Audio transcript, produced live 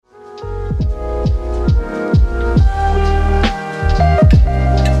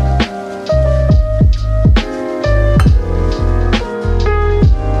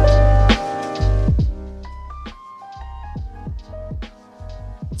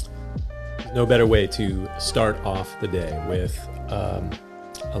No better way to start off the day with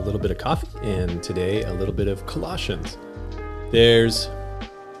a little bit of coffee, and today a little bit of Colossians. There's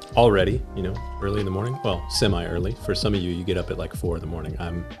already, early in the morning, well, semi-early. For some of you, you get up at like 4 in the morning.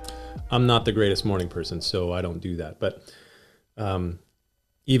 I'm not the greatest morning person, so I don't do that. But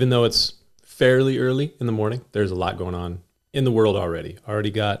even though it's fairly early in the morning, there's a lot going on in the world already.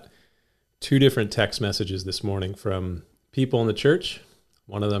 Already got 2 different text messages this morning from people in the church.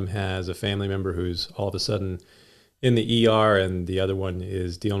 One of them has a family member who's all of a sudden in the ER, and the other one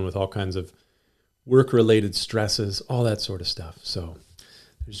is dealing with all kinds of work-related stresses, all that sort of stuff. So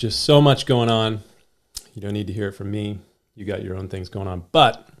there's just so much going on. You don't need to hear it from me. You got your own things going on.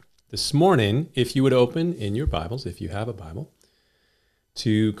 But this morning, if you would open in your Bibles, if you have a Bible,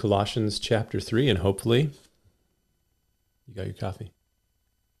 to Colossians chapter 3, and hopefully you got your coffee.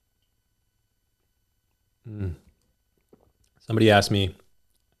 Somebody asked me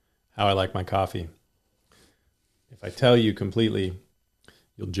how I like my coffee. If I tell you completely,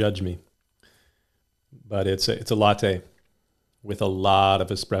 you'll judge me. But it's a latte with a lot of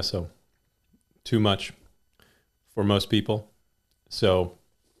espresso. Too much for most people. So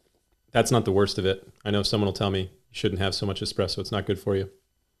that's not the worst of it. I know someone will tell me you shouldn't have so much espresso. It's not good for you.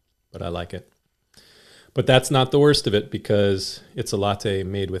 But I like it. But that's not the worst of it, because it's a latte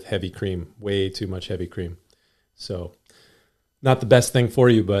made with heavy cream. Way too much heavy cream. So not the best thing for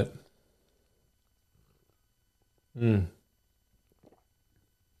you, but it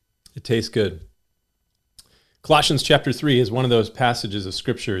tastes good. Colossians chapter 3 is one of those passages of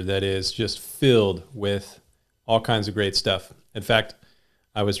Scripture that is just filled with all kinds of great stuff. In fact,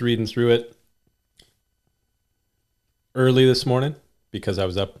 I was reading through it early this morning because I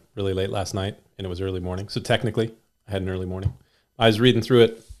was up really late last night and it was early morning. So technically, I had an early morning. I was reading through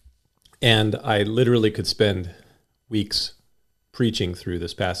it, and I literally could spend weeks preaching through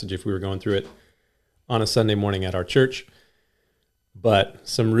this passage if we were going through it on a Sunday morning at our church. But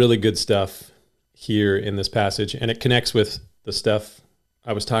some really good stuff here in this passage, and it connects with the stuff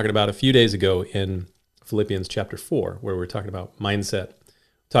I was talking about a few days ago in Philippians chapter 4, where we're talking about mindset,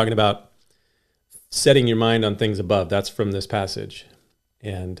 talking about setting your mind on things above. That's from this passage.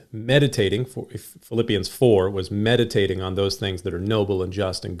 And meditating, Philippians 4 was meditating on those things that are noble and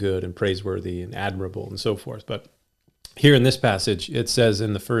just and good and praiseworthy and admirable and so forth. But here in this passage, it says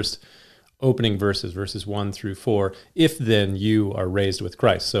in the first opening verses 1 through 4, if then you are raised with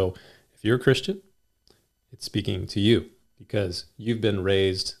Christ. So if you're a Christian, it's speaking to you because you've been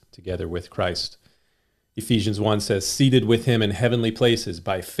raised together with Christ. Ephesians 1 says, seated with him in heavenly places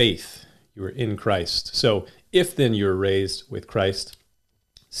by faith, you are in Christ. So if then you're raised with Christ,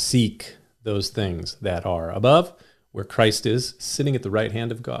 seek those things that are above, where Christ is, sitting at the right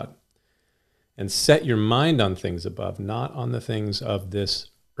hand of God. And set your mind on things above, not on the things of this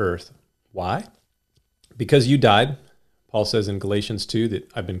earth. Why? Because you died. Paul says in Galatians 2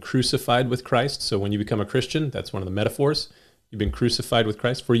 that I've been crucified with Christ. So when you become a Christian, that's one of the metaphors. You've been crucified with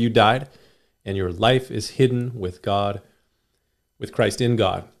Christ, for you died, and your life is hidden with God, with Christ in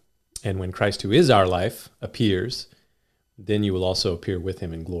God. And when Christ, who is our life, appears, then you will also appear with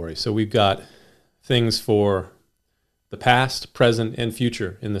him in glory. So we've got things for the past, present, and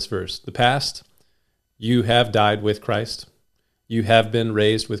future in this verse. The past, you have died with Christ. You have been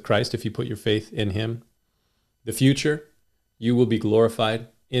raised with Christ if you put your faith in him. The future, you will be glorified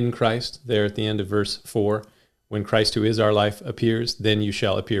in Christ. There at the end of verse 4, when Christ, who is our life, appears, then you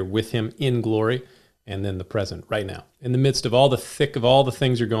shall appear with him in glory. And then the present, right now. In the midst of all the thick of all the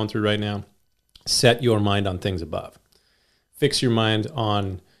things you're going through right now, set your mind on things above. Fix your mind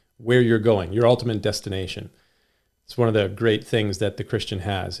on where you're going, your ultimate destination. It's one of the great things that the Christian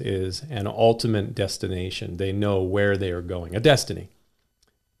has, is an ultimate destination. They know where they are going, a destiny.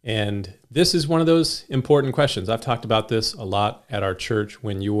 And this is one of those important questions. I've talked about this a lot at our church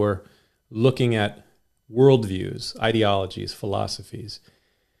when you're looking at worldviews, ideologies, philosophies.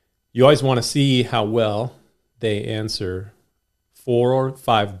 You always want to see how well they answer 4 or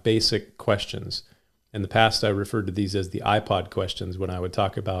 5 basic questions. In the past, I referred to these as the iPod questions when I would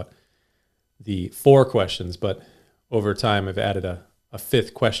talk about the 4 questions, but over time, I've added a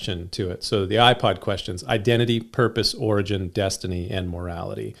 5th question to it. So the iPod questions: identity, purpose, origin, destiny, and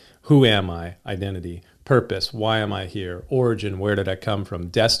morality. Who am I? Identity. Purpose, why am I here? Origin, where did I come from?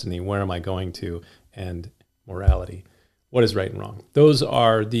 Destiny, where am I going to? And morality, what is right and wrong? Those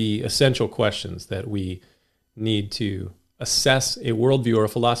are the essential questions that we need to assess a worldview or a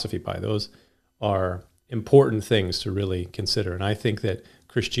philosophy by. Those are important things to really consider. And I think that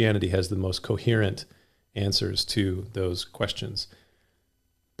Christianity has the most coherent answers to those questions.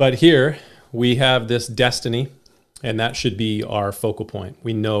 But here we have this destiny And that should be our focal point.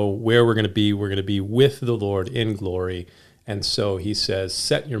 We know where we're going to be. We're going to be with the Lord in glory. And so he says,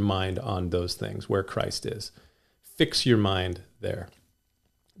 set your mind on those things where Christ is. Fix your mind there.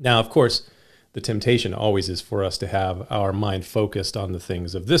 Now, of course, the temptation always is for us to have our mind focused on the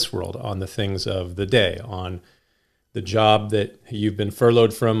things of this world, on the things of the day, on the job that you've been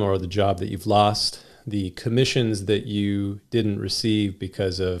furloughed from or the job that you've lost, the commissions that you didn't receive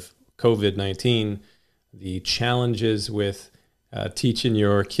because of COVID-19, the challenges with teaching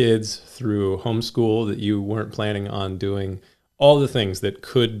your kids through homeschool that you weren't planning on doing, all the things that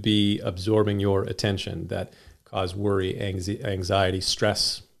could be absorbing your attention that cause worry, anxiety,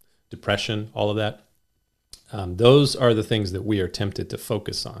 stress, depression, all of that. Those are the things that we are tempted to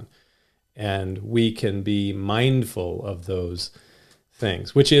focus on. And we can be mindful of those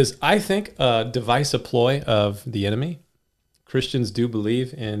things, which is, I think, a device, a ploy of the enemy. Christians do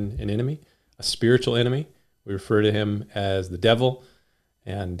believe in an enemy, a spiritual enemy. We refer to him as the devil,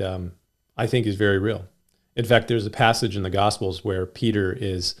 and I think he's very real. In fact, there's a passage in the Gospels where Peter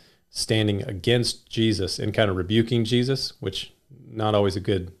is standing against Jesus and kind of rebuking Jesus, which not always a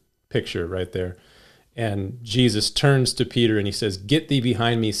good picture right there. And Jesus turns to Peter and he says, "Get thee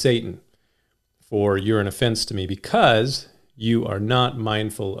behind me, Satan, for you're an offense to me, because you are not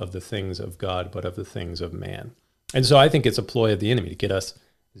mindful of the things of God, but of the things of man." And so I think it's a ploy of the enemy to get us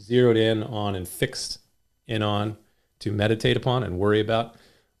zeroed in on and fixed in on, to meditate upon and worry about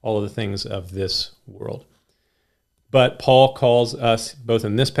all of the things of this world. But Paul calls us, both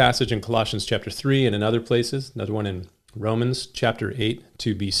in this passage in Colossians chapter 3 and in other places, another one in Romans chapter 8,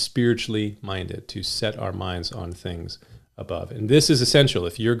 to be spiritually minded, to set our minds on things above. And this is essential.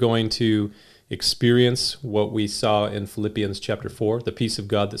 If you're going to experience what we saw in Philippians chapter 4, the peace of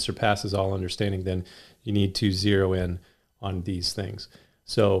God that surpasses all understanding, then you need to zero in on these things.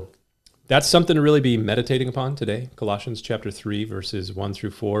 So that's something to really be meditating upon today, Colossians chapter 3, verses 1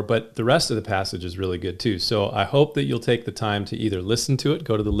 through 4. But the rest of the passage is really good too. So I hope that you'll take the time to either listen to it,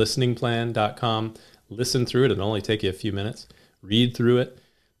 go to the listeningplan.com, listen through it. It'll only take you a few minutes. Read through it.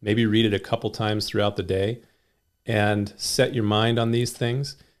 Maybe read it a couple times throughout the day and set your mind on these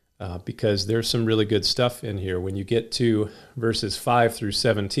things because there's some really good stuff in here. When you get to verses 5 through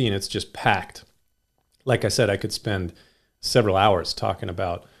 17, it's just packed. Like I said, I could spend several hours talking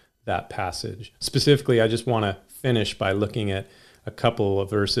about that passage. Specifically, I just want to finish by looking at a couple of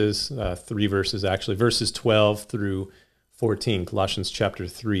verses, 3 verses actually, verses 12 through 14, Colossians chapter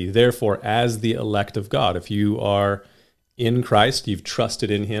 3. Therefore, as the elect of God, if you are in Christ, you've trusted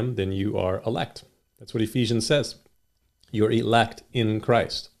in him, then you are elect. That's what Ephesians says. You're elect in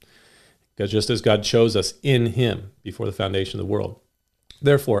Christ. Because just as God chose us in him before the foundation of the world.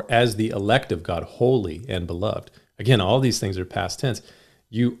 Therefore, as the elect of God, holy and beloved. Again, all these things are past tense.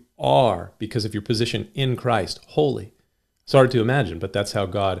 You are, because of your position in Christ, holy. It's hard to imagine, but that's how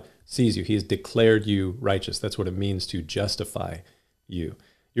God sees you. He has declared you righteous. That's what it means to justify you.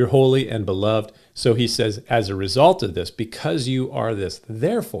 You're holy and beloved. So he says, as a result of this, because you are this,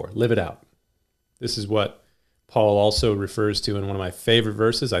 therefore, live it out. This is what Paul also refers to in one of my favorite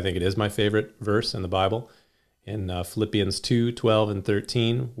verses. I think it is my favorite verse in the Bible, in Philippians 2, 12 and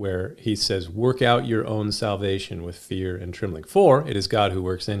 13, where he says, work out your own salvation with fear and trembling. For it is God who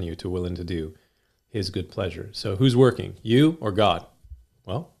works in you to will and to do his good pleasure. So who's working, you or God?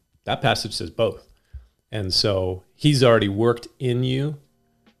 Well, that passage says both. And so he's already worked in you,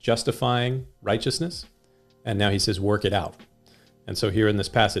 justifying righteousness. And now he says, work it out. And so here in this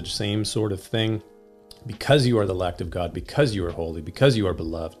passage, same sort of thing. Because you are the elect of God, because you are holy, because you are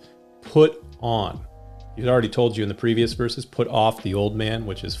beloved, put on. He had already told you in the previous verses, put off the old man,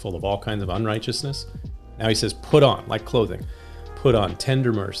 which is full of all kinds of unrighteousness. Now he says, put on, like clothing, put on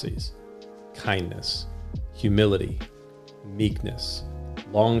tender mercies, kindness, humility, meekness,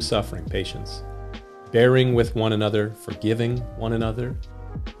 long-suffering, patience, bearing with one another, forgiving one another.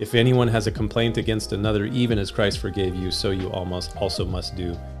 If anyone has a complaint against another, even as Christ forgave you, so you also must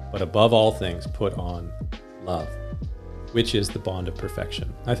do. But above all things, put on love, which is the bond of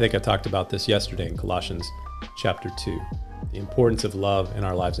perfection. I think I talked about this yesterday in Colossians chapter 2, the importance of love in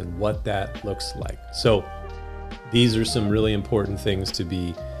our lives and what that looks like. So these are some really important things to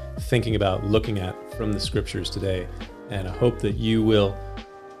be thinking about, looking at from the scriptures today. And I hope that you will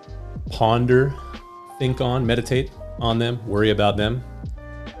ponder, think on, meditate on them, worry about them,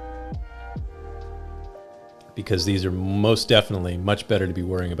 because these are most definitely much better to be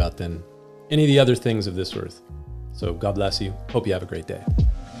worrying about than any of the other things of this earth. So God bless you. Hope you have a great day.